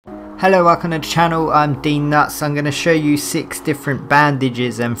Hello, welcome to the channel. I'm Nutz. I'm going to show you 6 different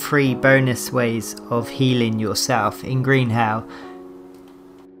bandages and 3 bonus ways of healing yourself in Green Hell.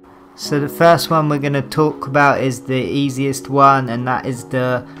 So the first one we're going to talk about is the easiest one, and that is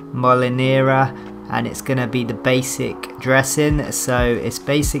the Molinera, and it's going to be the basic dressing. So it's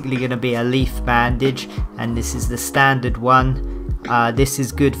basically going to be a leaf bandage, and this is the standard one. This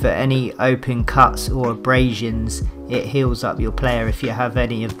is good for any open cuts or abrasions. It heals up your player if you have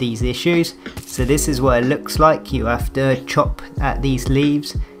any of these issues. So this is what it looks like. You have to chop at these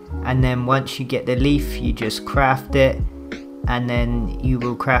leaves, and then once you get the leaf you just craft it, and then you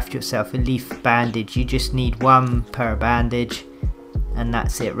will craft yourself a leaf bandage. You just need 1 per bandage, and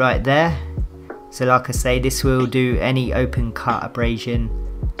that's it right there. So like I say, this will do any open cut abrasion.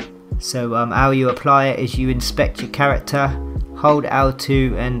 So how you apply it is you inspect your character, hold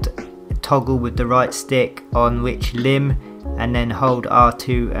L2 and toggle with the right stick on which limb, and then hold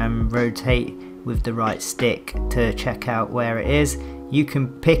R2 and rotate with the right stick to check out where it is. You can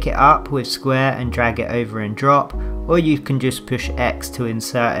pick it up with square and drag it over and drop, or you can just push X to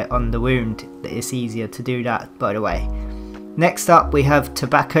insert it on the wound. It's easier to do that, by the way. Next up we have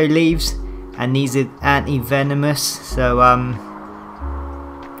tobacco leaves, and these are anti-venomous, so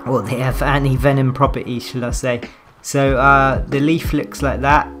well, they have anti-venom properties, shall I say. So the leaf looks like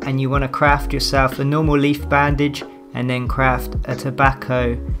that, and you want to craft yourself a normal leaf bandage and then craft a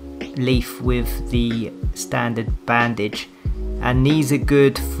tobacco leaf with the standard bandage. And these are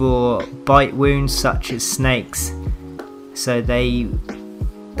good for bite wounds such as snakes, so they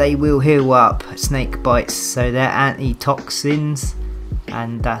will heal up snake bites, so they're anti-toxins,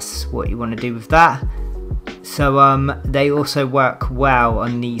 and that's what you want to do with that. So they also work well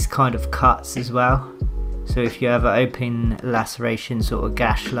on these kind of cuts as well. So if you have an open laceration sort of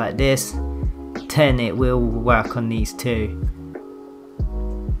gash like this, then it will work on these too.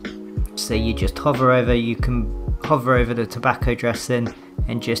 So you just hover over, you can hover over the tobacco dressing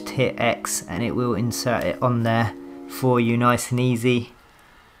and just hit X, and it will insert it on there for you nice and easy.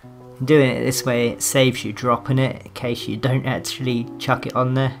 Doing it this way, it saves you dropping it in case you don't actually chuck it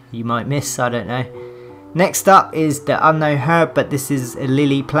on there. You might miss, I don't know. Next up is the unknown herb, but this is a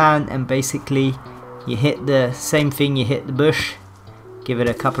lily plant, and basically you hit the same thing, you hit the bush, give it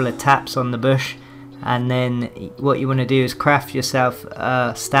a couple of taps on the bush, and then what you want to do is craft yourself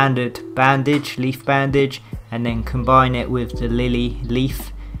a standard bandage, leaf bandage, and then combine it with the lily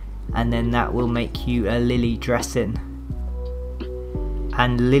leaf, and then that will make you a lily dressing.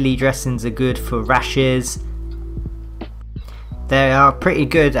 And lily dressings are good for rashes. They are pretty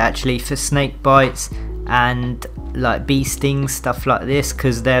good actually for snake bites and like bee stings, stuff like this,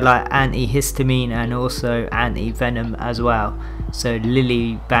 because they're like antihistamine and also anti-venom as well. So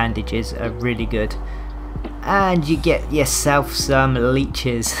lily bandages are really good, and you get yourself some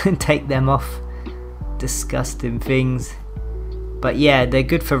leeches and take them off. Disgusting things. But yeah, they're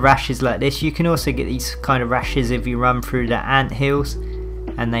good for rashes like this. You can also get these kind of rashes if you run through the ant hills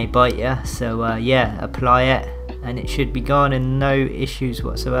and they bite you. So yeah, apply it and it should be gone and no issues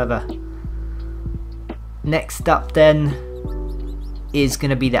whatsoever. Next up then is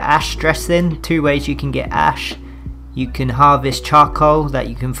going to be the ash dressing. 2 ways you can get ash. You can harvest charcoal that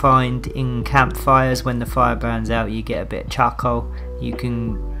you can find in campfires. When the fire burns out you get a bit of charcoal. You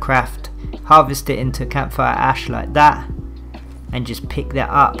can harvest it into campfire ash like that, and just pick that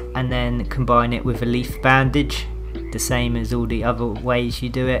up and then combine it with a leaf bandage, the same as all the other ways you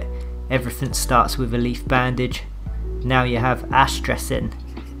do it. Everything starts with a leaf bandage. Now you have ash dressing.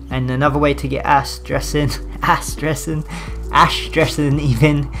 And another way to get ash dressing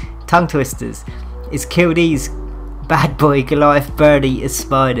even, tongue twisters, is kill these bad boy Goliath bird eaters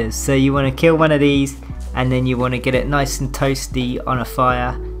spiders. So you want to kill one of these, and then you want to get it nice and toasty on a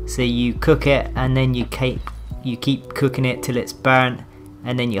fire. So you cook it, and then you keep cooking it till it's burnt,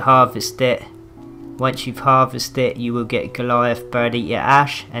 and then you harvest it. Once you've harvested it, you will get Goliath bird eater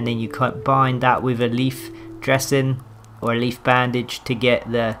ash, and then you combine that with a leaf dressing or a leaf bandage to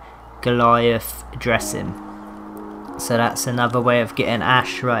get the Goliath dressing. So that's another way of getting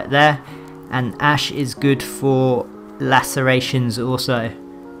ash right there. And ash is good for lacerations also.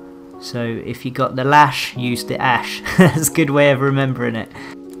 So if you got the lash, use the ash. That's a good way of remembering it.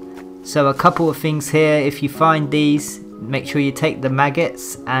 So a couple of things here. If you find these, make sure you take the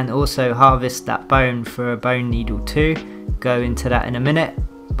maggots and also harvest that bone for a bone needle too. Go into that in a minute.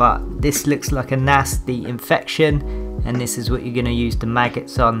 But this looks like a nasty infection, and this is what you're going to use the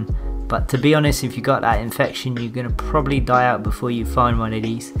maggots on. But to be honest, if you got that infection, you're going to probably die out before you find one of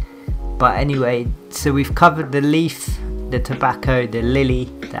these. But anyway, so we've covered the leaf, the tobacco, the lily,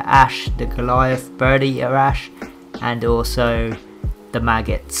 the ash, the Goliath bird eater ash, and also the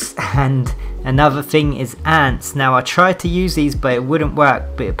maggots. And another thing is ants. Now I tried to use these but it wouldn't work,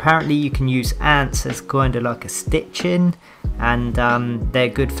 but apparently you can use ants as kind of like a stitching, and they're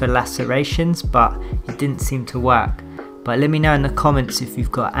good for lacerations, but it didn't seem to work. But let me know in the comments if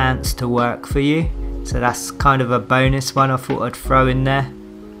you've got ants to work for you. So that's kind of a bonus one I thought I'd throw in there.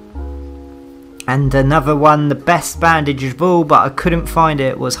 And another one, the best bandage of all, but I couldn't find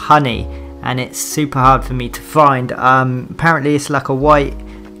it, was honey, and it's super hard for me to find. Apparently it's like a white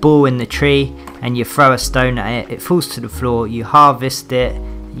ball in the tree, and you throw a stone at it, it falls to the floor, you harvest it,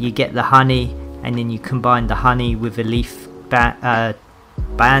 you get the honey, and then you combine the honey with a leaf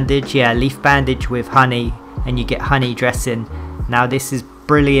bandage, leaf bandage with honey, and you get honey dressing. Now this is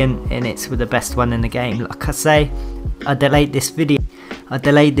brilliant, and it's the best one in the game. Like I say, I delayed this video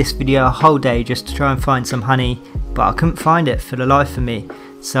a whole day just to try and find some honey, but I couldn't find it for the life of me.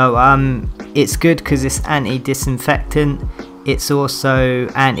 So it's good because it's anti-disinfectant, it's also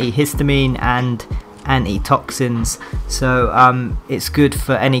antihistamine and antitoxins, so it's good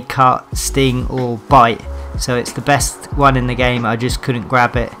for any cut, sting or bite. So it's the best one in the game. I just couldn't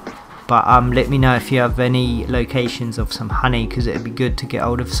grab it, but let me know if you have any locations of some honey, because it'd be good to get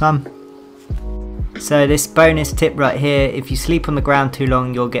hold of some. So this bonus tip right here, if you sleep on the ground too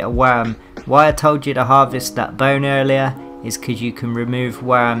long you'll get a worm. Why I told you to harvest that bone earlier is because you can remove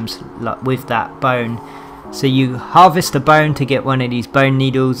worms with that bone. So you harvest a bone to get one of these bone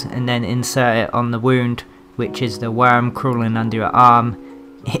needles and then insert it on the wound, which is the worm crawling under your arm.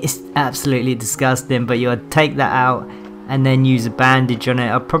 It's absolutely disgusting, but you'll take that out and then use a bandage on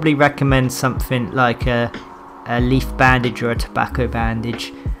it. I'd probably recommend something like a leaf bandage or a tobacco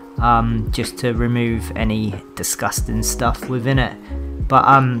bandage, just to remove any disgusting stuff within it.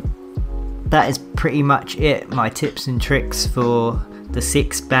 But that is pretty much it, my tips and tricks for the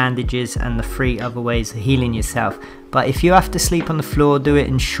 6 bandages and the 3 other ways of healing yourself. But if you have to sleep on the floor, do it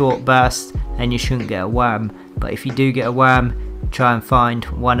in short bursts and you shouldn't get a worm. But if you do get a worm, try and find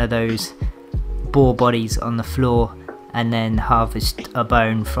one of those boar bodies on the floor and then harvest a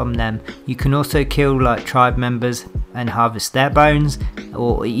bone from them. You can also kill like tribe members and harvest their bones,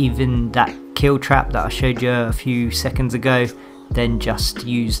 or even that kill trap that I showed you a few seconds ago, then just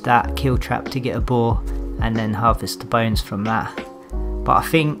use that kill trap to get a boar and then harvest the bones from that. But I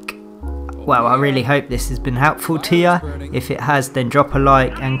think, well, I really hope this has been helpful to you. If it has, then drop a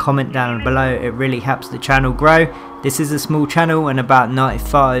like and comment down below, it really helps the channel grow. This is a small channel and about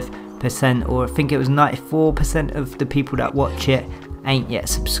 95%, or I think it was 94% of the people that watch it ain't yet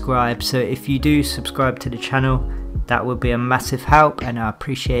subscribed. So if you do subscribe to the channel, that would be a massive help and I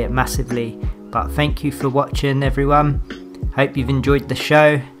appreciate it massively. But thank you for watching, everyone. Hope you've enjoyed the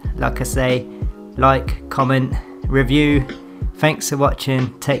show. Like I say, like, comment, review. Thanks for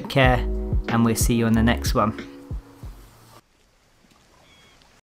watching, take care, and we'll see you on the next one.